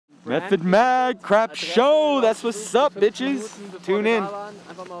Method Mag, crap show, that's what's up, bitches. Tune in.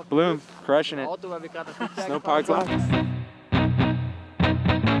 Blume, crushing it. Snowpark Laax.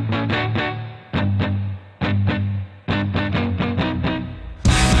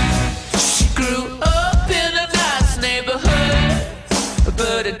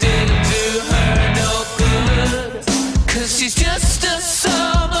 But it didn't do her no good, 'cause she's just a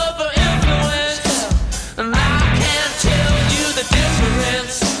sum of her influence. And I can't tell you the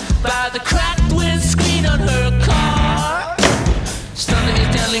difference by the cracked windscreen on her car. Stomach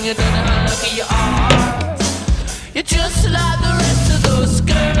is telling you don't know how lucky you are. You're just like the rest of those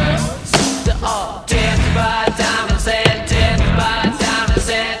girls. They're all dead by diamonds and dead by diamonds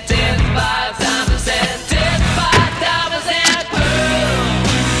and dead by diamonds and dead by diamonds and pearls.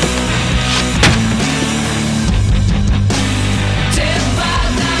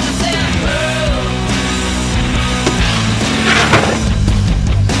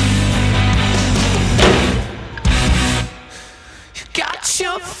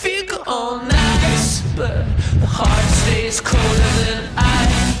 Your figure all nice, but the heart stays colder than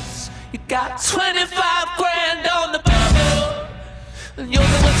ice. You got 25 grand on the bubble, and you're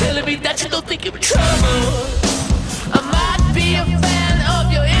the one telling me that you don't think you're in trouble. I might be a fan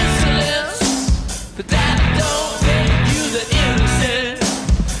of your insolence, but that don't make you the innocent.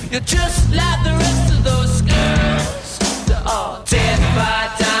 You're just like the rest of those girls. They're all dead by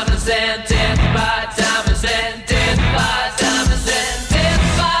diamonds and dead by diamonds and dead by diamonds and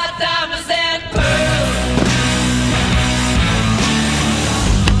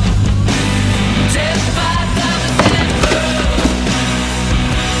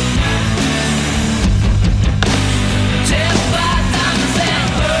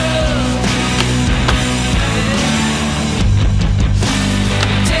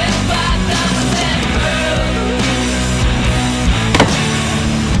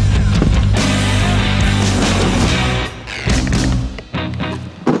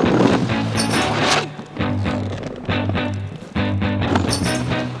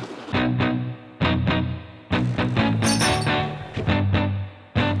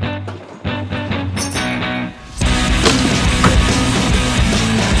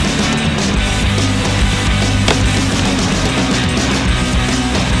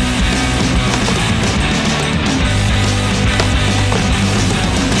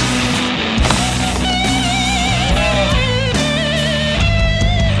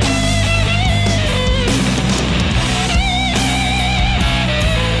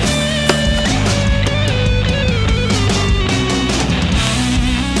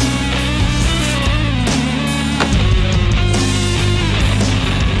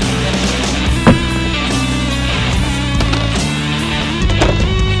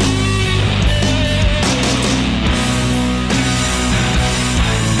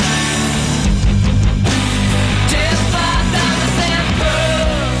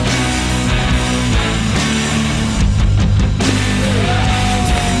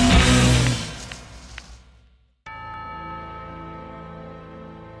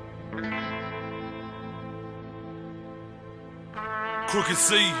Crooked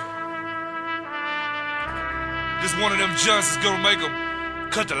C. This one of them junks is gonna make them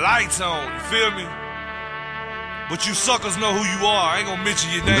cut the lights on, you feel me? But you suckers know who you are, I ain't gonna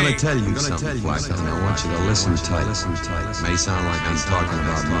mention your name. I'm gonna tell you something, Flack, and I want you to listen tight. It may sound like I'm talking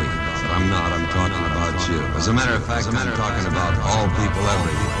about me, but I'm not, I'm talking about you. As a matter of fact, I'm talking about all people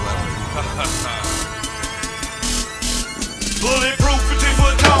everywhere. Bulletproof,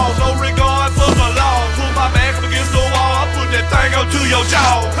 15-foot tall, no regard for the law. Put my back up against the wall, I put that thing up to your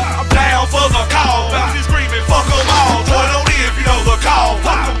jaw. I'm down for the call, you screaming, fuck them all. Join on in if you know the call.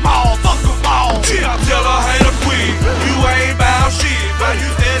 Fuck them all, fuck them all. I tell her, hey, to quit, you ain't bout shit. But you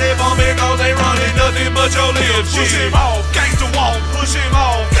steady bumping, cause they running nothing but your lips. Push him off, gangsta walk, push him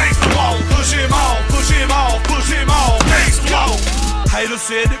off, gangsta walk, push him off, push him off, push him off, gangsta walk. Haters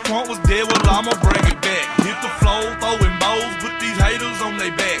said the crunk was dead, well I'ma bring it back. Hit the floor, throwing bows, put these haters on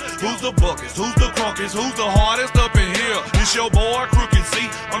their back. Who's the buckets, who's the crunkest, who's the hardest up in here? It's your boy Crooked C,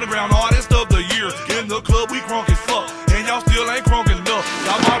 underground artist of the year. In the club we crunk as fuck, and y'all still ain't crunk enough.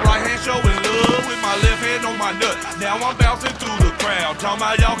 Got my right hand showing love, with my left hand on my nut. Now I'm bouncing through the crowd, talking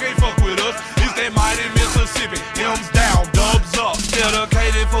about y'all can't fuck with us. It's that mighty Mississippi, M's down, dubs up.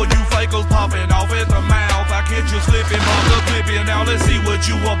 Dedicated for you fakers popping off at the mouth. I catch you slipping, pop the clipping, now let's see what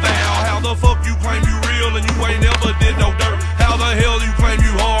you about. How the fuck you claim you real and you ain't never did no dirt? How the hell you claim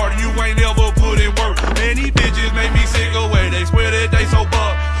you hard and you ain't never put in work? Many bitches make me sick away, they swear that they so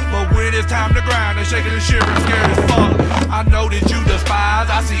buck. But when it's time to grind, they shaking and shivering, scared as fuck. I know that you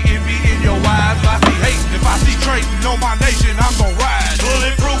despise, I see envy in your eyes. If I see hate, if I see trading on my nation, I'm gon' ride.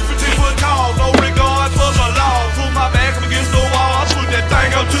 Bulletproof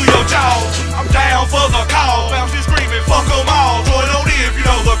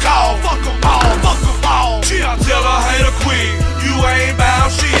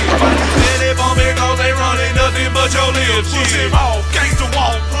live. Push him off, gangsta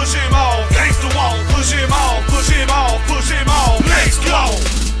walk, push him off, gangsta walk, push him off, push him off, push him off. Let's go.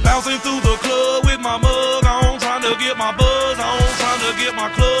 Bouncing through the club with my mug on, trying to get my buzz on, trying to get my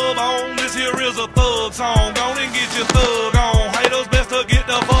club on. This here is a thug song, go and get your thug on. Haters best to get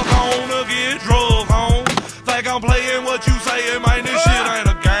the fuck on or get drugs on. Think I'm playing what you saying, man, this shit ain't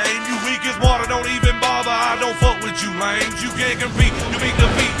a game. You weak as water, don't even bother, I don't fuck with you lames. You can't compete, you meet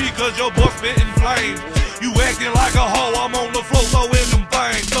defeat because your butt spitting flames. You acting like a hoe, I'm on the floor, throwing them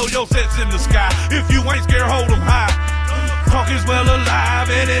things. Throw your sets in the sky, if you ain't scared, hold them high. Koch is well alive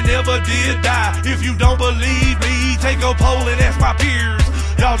and it never did die. If you don't believe me, take a poll and ask my peers.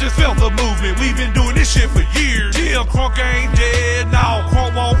 Y'all just felt the movement, we've been doing this shit for years. Yeah, Koch ain't dead, now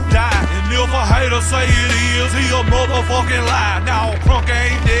Koch won't die. And if a hater say it is, he a motherfucking lie. Now Koch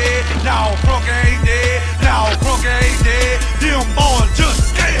ain't dead, now Koch ain't dead, now Koch ain't dead. Them boys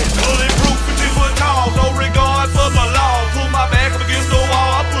just scared. Bulletproof, 50 foot tall, no regard for the law. Pull my back up against the wall,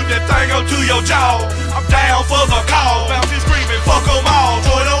 I put that thing up to your jaw. I'm down for the call, bouncing screaming, fuck them all.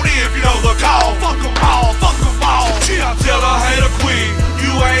 Join on in if you know the call. Fuck them all, fuck them all. I tell her hater quit,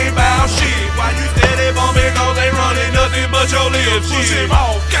 you ain't bout shit. Why you steady bumping, cause they running nothing but your lips. Push him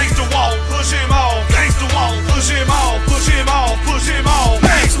off, gangsta walk, push him off, gangsta walk, push him off, push him off, push him off,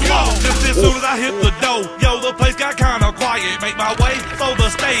 gangsta walk. Just as soon as I hit the door, yo, the place got kinda quiet. Make my way for the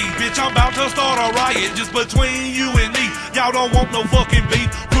stage, bitch, I'm about to start a riot. Just between you and me, y'all don't want no fucking beef.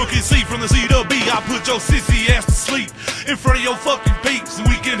 Crooked C from the C to B, I put your sissy ass to sleep in front of your fucking peeps. And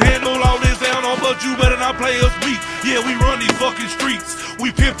we can handle all this down on, but you better not play us weak. Yeah, we run these fucking streets,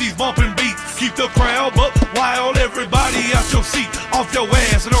 we pimp these bumping beats. Keep the crowd up wild, everybody out your seat, off your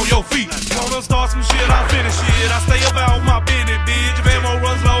ass and on your feet. Wanna start some shit, I finish it. I stay about my business, bitch. If ammo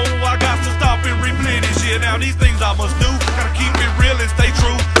runs low, I got to stop and replenish it. Now these things I must do, gotta keep it real and stay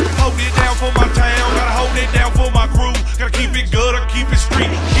true. Hold it down for my town, gotta hold it down for my crew. Gotta keep it good or keep it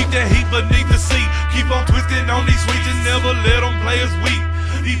street, keep that heat beneath the seat. Keep on twisting on these sweets and never let them play us weak.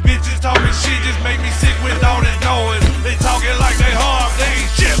 These bitches talking shit just make me sick with all this noise. They talking like they hard, they ain't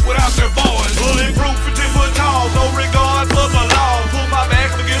shit without their boys. Bulletproof, 50 foot tall, no regard for the law. Pull my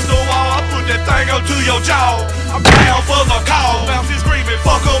back up against the wall, I put that thing up to your jaw. I'm down for the call, bouncing screaming,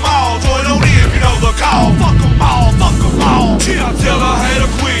 fuck them all. Join on in if you know the call. Fuck them all, fuck them all. I tell her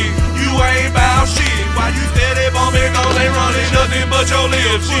hater quit, you ain't bout shit. Why you steady bumping, cause they running nothing but your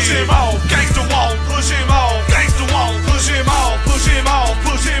lips. Push him off, gangsta walk, push him off, gangsta walk, push him off, push him off,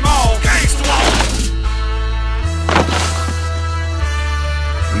 push him off, gangsta walk.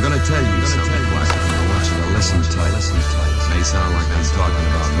 I'm gonna tell you something, Black. I want you to listen tight. It may sound like I'm talking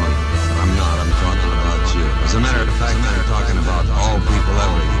about me,